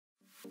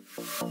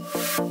Hey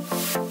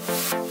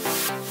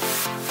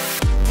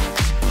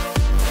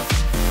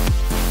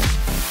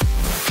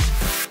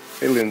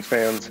Loons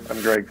fans,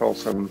 I'm Greg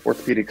Folsom,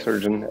 orthopedic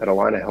surgeon at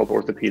Allina Health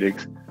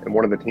Orthopedics and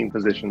one of the team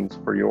physicians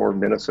for your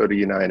Minnesota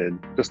United.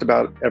 Just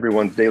about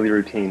everyone's daily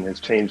routine has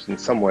changed in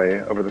some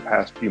way over the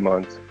past few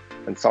months,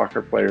 and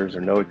soccer players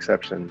are no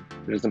exception.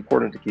 It is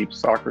important to keep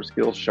soccer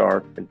skills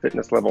sharp and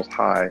fitness levels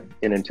high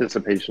in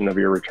anticipation of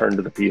your return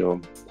to the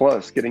field.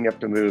 Plus, getting up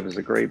to move is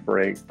a great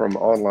break from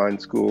online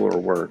school or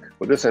work.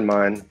 With this in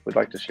mind, we'd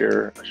like to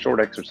share a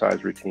short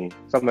exercise routine.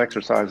 Some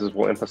exercises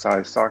will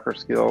emphasize soccer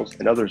skills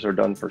and others are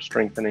done for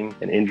strengthening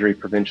and injury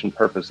prevention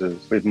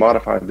purposes. We've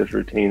modified this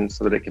routine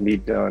so that it can be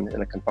done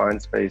in a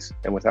confined space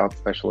and without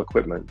special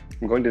equipment.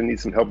 I'm going to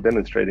need some help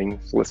demonstrating,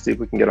 so let's see if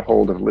we can get a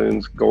hold of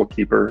Loons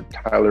goalkeeper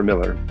Tyler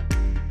Miller.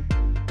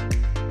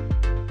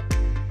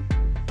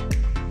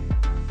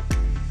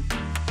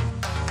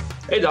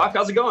 Hey Doc,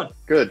 how's it going?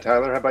 Good,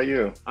 Tyler. How about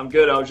you? I'm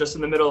good. I was just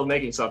in the middle of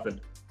making something.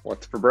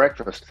 What's for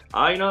breakfast?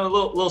 A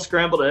little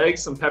scrambled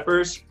eggs, some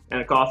peppers,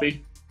 and a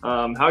coffee.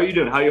 How are you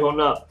doing? How are you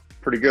holding up?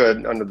 Pretty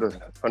good under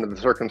the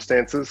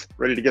circumstances.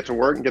 Ready to get to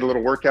work and get a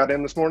little workout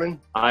in this morning?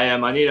 I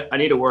am. I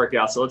need a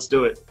workout, so let's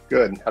do it.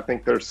 Good. I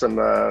think there's some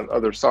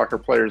other soccer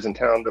players in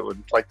town that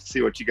would like to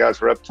see what you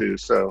guys are up to.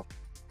 So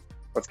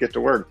let's get to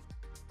work.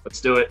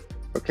 Let's do it.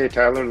 Okay,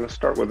 Tyler. Let's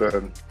start with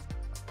a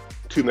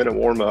 2-minute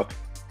warm up.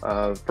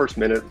 First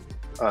minute.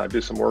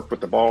 Do some work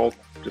with the ball,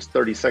 just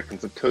 30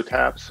 seconds of toe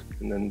taps,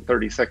 and then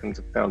 30 seconds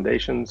of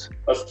foundations.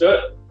 Let's do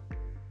it.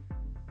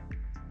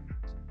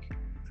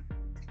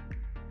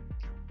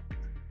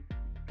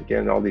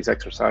 Again, all these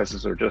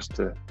exercises are just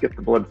to get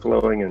the blood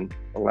flowing and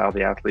allow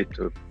the athlete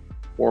to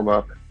warm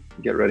up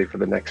and get ready for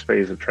the next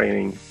phase of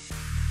training.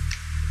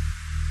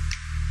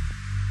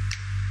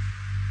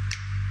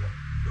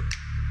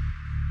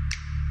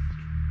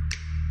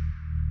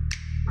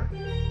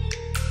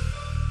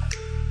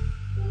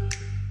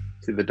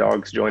 See the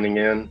dogs joining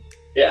in.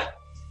 Yeah.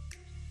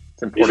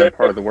 It's an important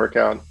part of the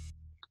workout.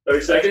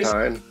 30 seconds.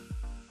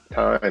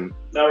 Time.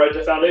 Now right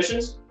to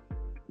foundations?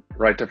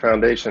 Right to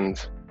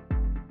foundations.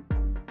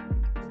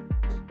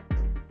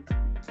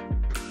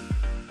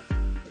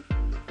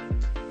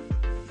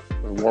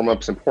 The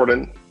warm-up's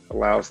important.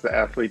 Allows the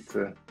athlete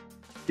to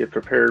get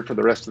prepared for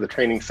the rest of the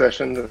training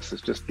session. This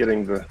is just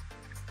getting the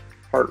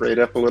heart rate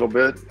up a little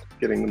bit,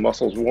 getting the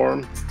muscles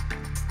warm.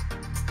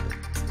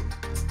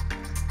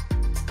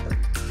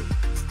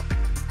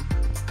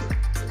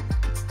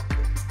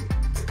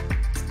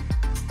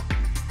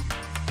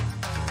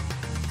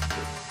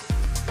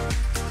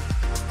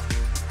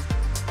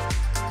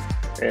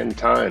 And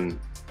time.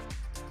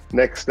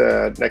 Next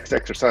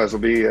exercise will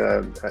be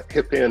a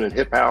hip in and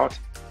hip out.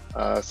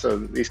 So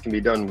these can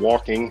be done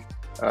walking.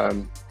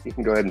 You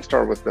can go ahead and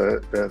start with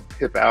the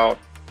hip out.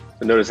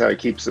 So notice how he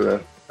keeps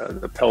the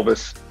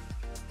pelvis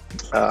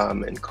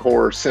and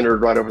core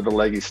centered right over the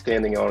leg he's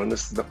standing on. And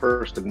this is the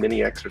first of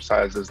many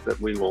exercises that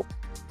we will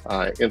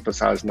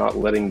emphasize not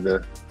letting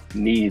the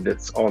knee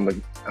that's on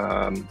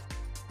the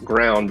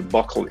ground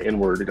buckle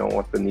inward. You don't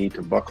want the knee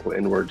to buckle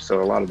inward.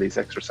 So a lot of these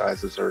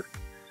exercises are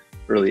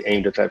really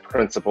aimed at that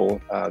principle.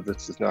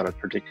 This is not a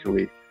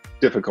particularly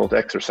difficult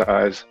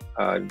exercise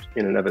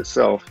in and of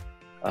itself,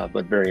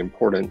 but very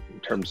important in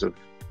terms of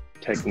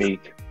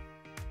technique.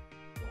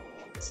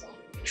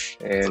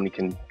 And you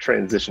can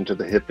transition to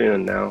the hip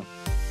in now.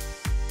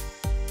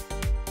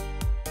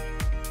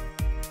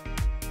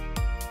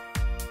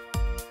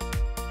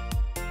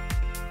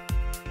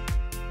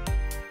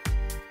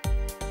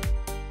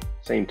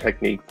 Same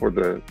technique for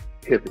the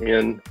hip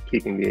in,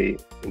 keeping the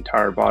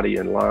entire body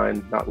in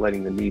line, not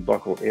letting the knee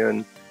buckle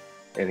in,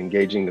 and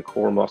engaging the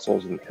core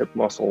muscles and hip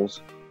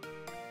muscles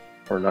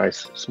for a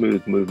nice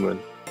smooth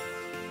movement.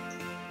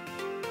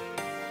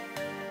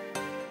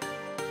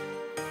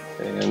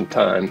 And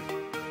time.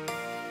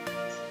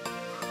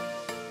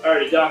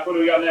 Alrighty, Doc, what do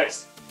we got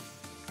next?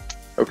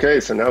 Okay,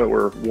 so now that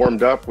we're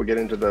warmed up, we'll get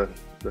into the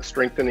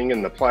strengthening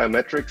and the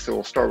plyometrics. So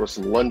we'll start with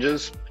some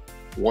lunges,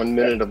 1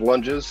 minute of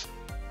lunges.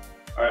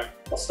 All right,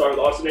 I'll start with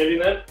alternating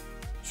then.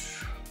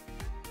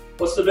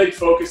 What's the big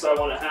focus I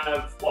want to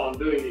have while I'm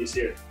doing these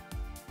here?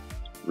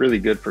 Really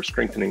good for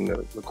strengthening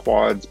the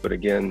quads, but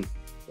again,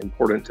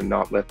 important to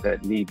not let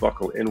that knee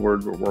buckle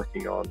inward. We're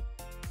working on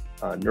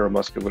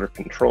neuromuscular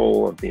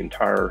control of the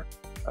entire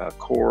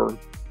core.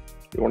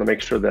 You want to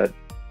make sure that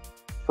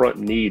front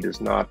knee does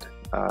not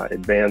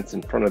advance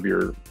in front of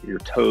your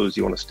toes.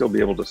 You want to still be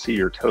able to see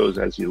your toes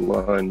as you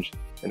lunge.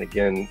 And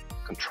again,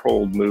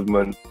 controlled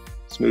movement,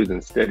 smooth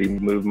and steady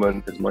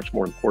movement is much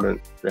more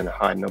important than a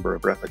high number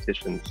of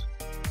repetitions.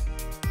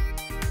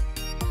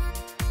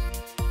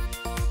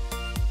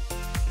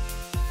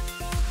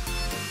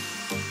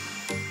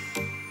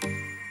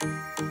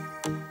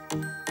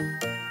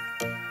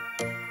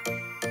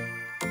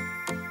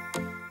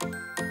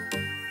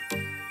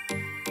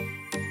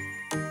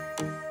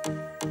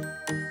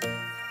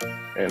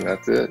 And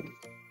that's it.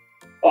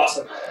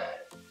 Awesome.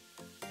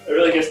 It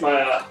really gets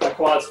my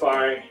quads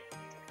firing.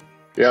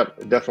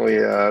 Yep,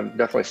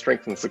 definitely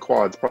strengthens the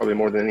quads, probably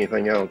more than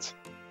anything else.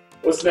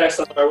 What's next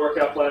on our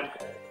workout plan?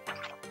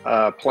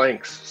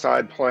 Planks,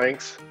 side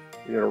planks.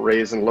 You're gonna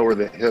raise and lower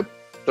the hip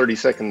 30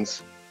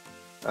 seconds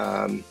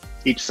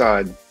each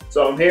side.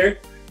 So I'm here?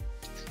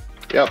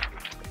 Yep.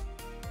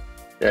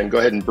 Yeah, and go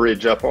ahead and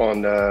bridge up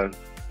on,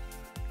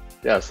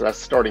 yeah, so that's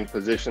starting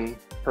position,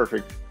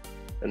 perfect.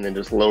 And then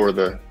just lower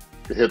the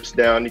hips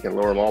down. You can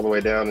lower them all the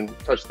way down and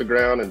touch the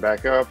ground and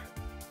back up.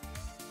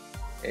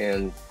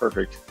 And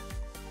perfect.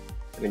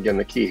 And again,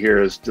 the key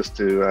here is just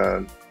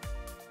to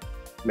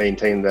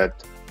maintain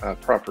that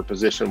proper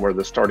position, where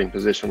the starting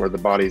position, where the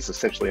body's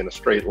essentially in a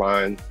straight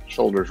line,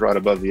 shoulders right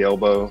above the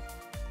elbow.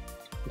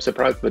 I'm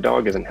surprised the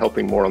dog isn't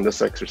helping more on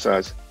this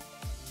exercise.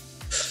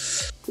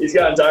 He's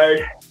gotten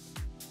tired.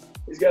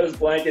 He's got his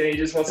blanket and he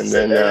just wants to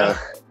sit there now.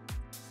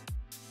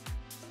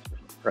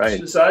 Right.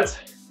 Switch sides.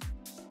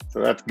 So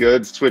that's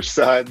good. Switch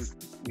sides.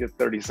 You get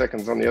 30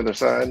 seconds on the other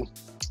side.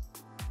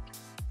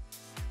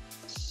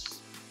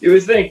 You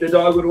would think the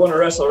dog would want to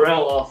wrestle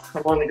around while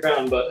I'm on the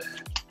ground, but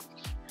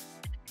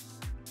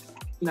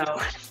no.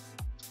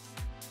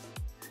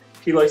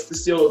 He likes to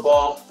steal the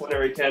ball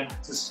whenever he can.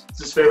 It's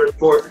his favorite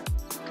sport.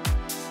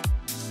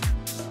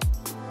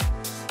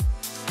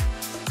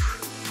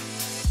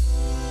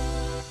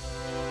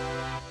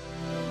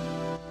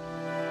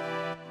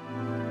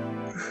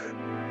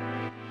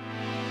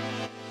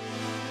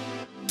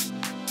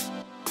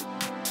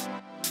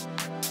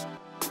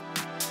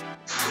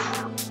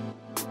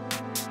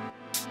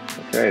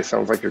 Okay,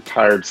 sounds like you're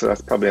tired, so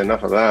that's probably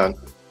enough of that.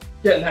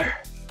 Getting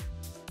there.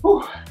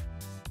 Whew.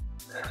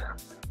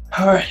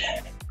 All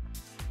right.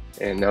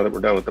 And now that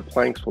we're done with the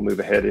planks, we'll move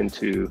ahead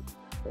into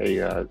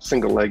a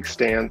single leg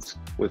stance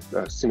with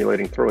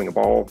simulating throwing a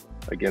ball.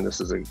 Again, this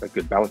is a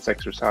good balance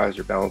exercise.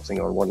 You're balancing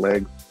on one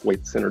leg,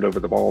 weight centered over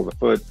the ball of the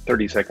foot,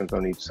 30 seconds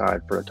on each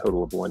side for a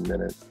total of 1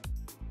 minute.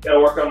 Gotta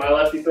work on my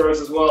lefty throws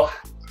as well.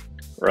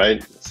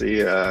 Right,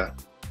 see,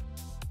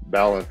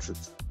 balance,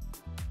 it's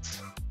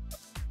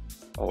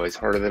always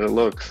harder than it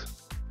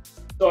looks.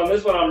 So on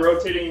this one, I'm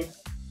rotating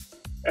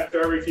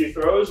after every few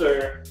throws,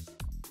 or?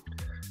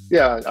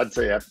 Yeah, I'd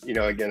say, you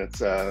know, again,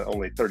 it's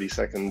only 30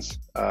 seconds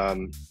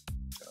on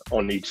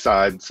each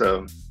side.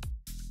 So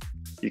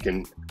you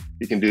can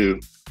do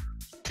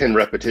 10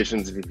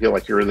 repetitions if you feel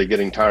like you're really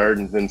getting tired,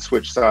 and then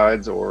switch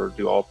sides, or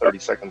do all 30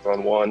 seconds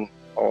on one,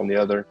 all on the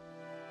other.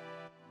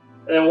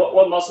 And then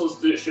what muscles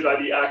should I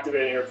be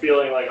activating or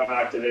feeling like I'm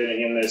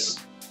activating in this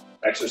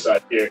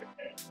exercise here?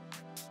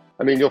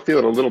 I mean, you'll feel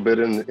it a little bit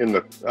in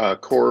the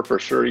core for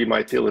sure. You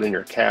might feel it in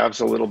your calves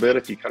a little bit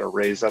if you kind of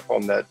raise up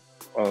on that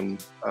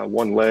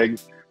one leg.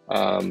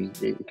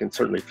 You can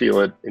certainly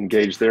feel it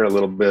engage there a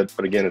little bit,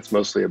 but again, it's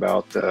mostly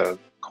about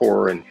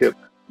core and hip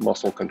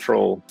muscle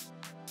control.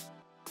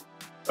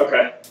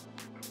 Okay.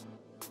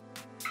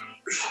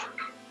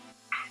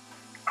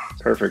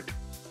 Perfect.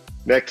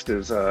 Next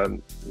is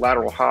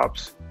lateral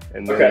hops,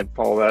 and then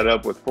follow that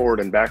up with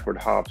forward and backward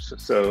hops.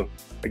 So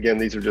again,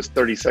 these are just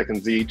 30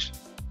 seconds each.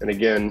 And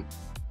again,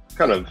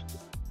 kind of,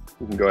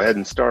 you can go ahead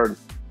and start.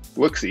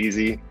 Looks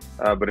easy,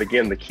 but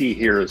again, the key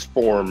here is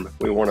form.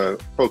 We want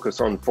to focus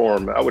on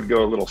form. I would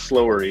go a little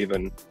slower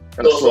even,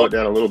 kind of slow it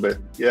down a little bit.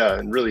 Yeah,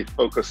 and really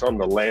focus on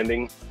the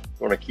landing.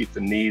 You want to keep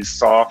the knees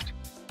soft,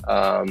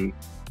 and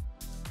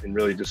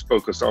really just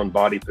focus on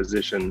body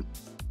position.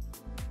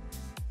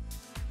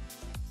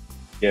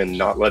 Again,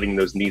 not letting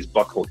those knees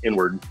buckle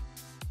inward.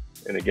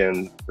 And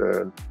again,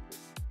 the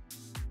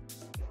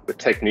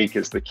technique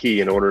is the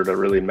key in order to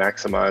really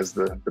maximize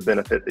the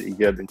benefit that you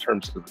get in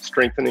terms of the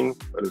strengthening,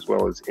 but as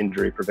well as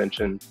injury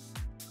prevention. So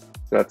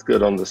that's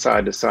good on the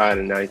side to side,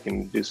 and now you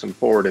can do some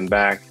forward and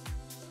back.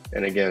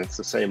 And again, it's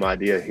the same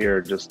idea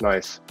here, just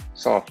nice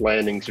soft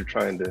landings. You're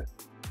trying to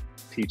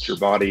teach your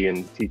body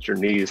and teach your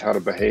knees how to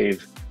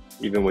behave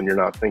even when you're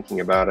not thinking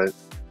about it.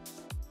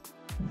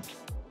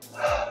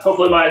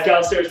 Hopefully my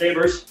downstairs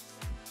neighbors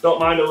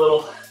don't mind a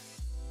little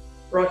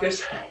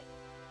ruckus.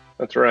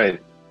 That's right.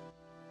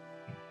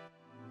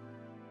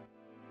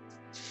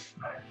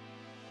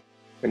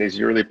 And as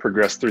you really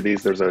progress through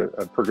these, there's a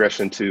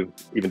progression to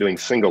even doing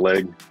single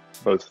leg,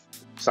 both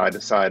side to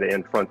side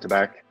and front to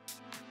back.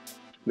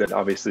 That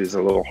obviously is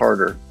a little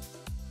harder.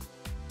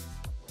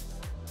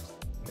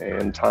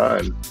 And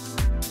time.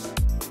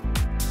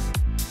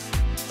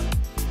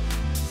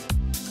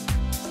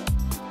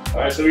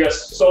 All right, so we got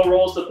sole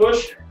rolls to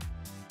push.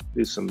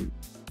 Do some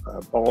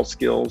ball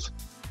skills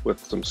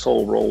with some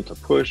sole roll to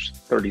push,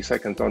 30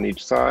 seconds on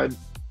each side.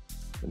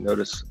 And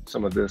notice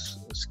some of this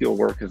skill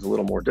work is a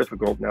little more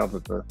difficult now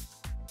that the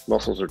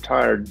muscles are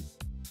tired.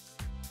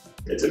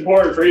 It's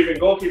important for even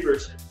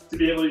goalkeepers to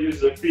be able to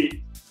use their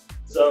feet.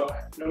 So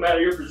no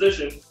matter your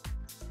position,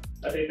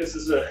 I think this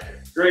is a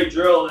great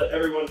drill that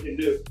everyone can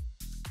do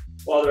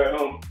while they're at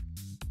home.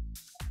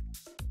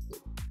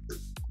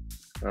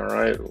 All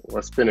right,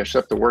 let's finish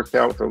up the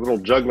workout with a little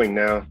juggling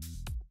now.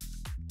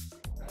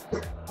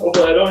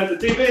 Hopefully I don't hit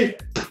the TV.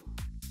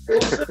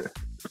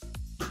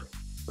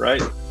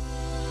 Right.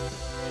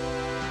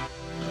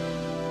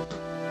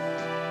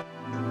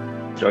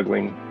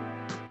 Juggling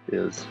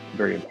is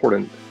very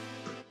important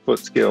foot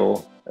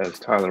skill, as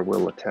Tyler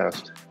will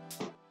attest.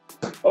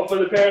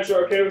 Hopefully the parents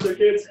are okay with their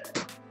kids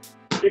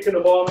kicking the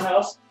ball in the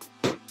house.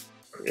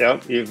 Yeah,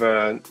 you've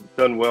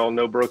done well.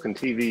 No broken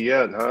TV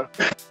yet, huh?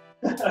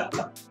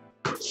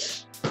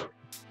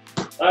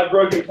 I've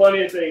broken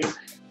plenty of things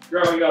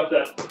growing up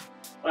that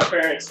my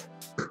parents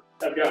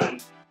have gotten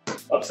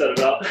upset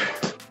about.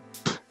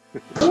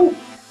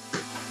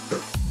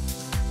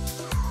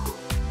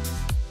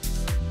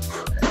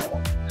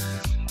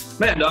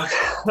 Man, Doc,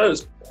 that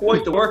was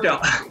quite the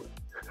workout.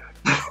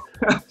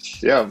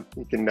 Yeah,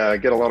 you can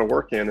get a lot of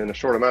work in a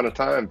short amount of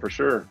time for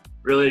sure.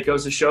 Really, it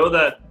goes to show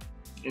that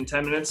in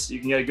 10 minutes you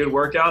can get a good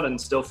workout and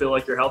still feel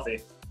like you're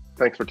healthy.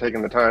 Thanks for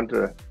taking the time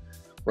to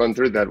run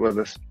through that with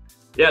us.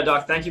 Yeah,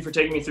 Doc, thank you for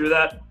taking me through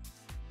that.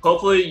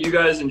 Hopefully you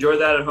guys enjoyed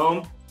that at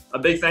home. A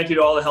big thank you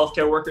to all the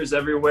healthcare workers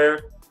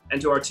everywhere and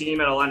to our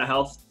team at Allina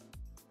Health.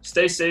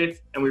 Stay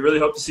safe, and we really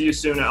hope to see you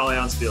soon at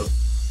Allianz Field.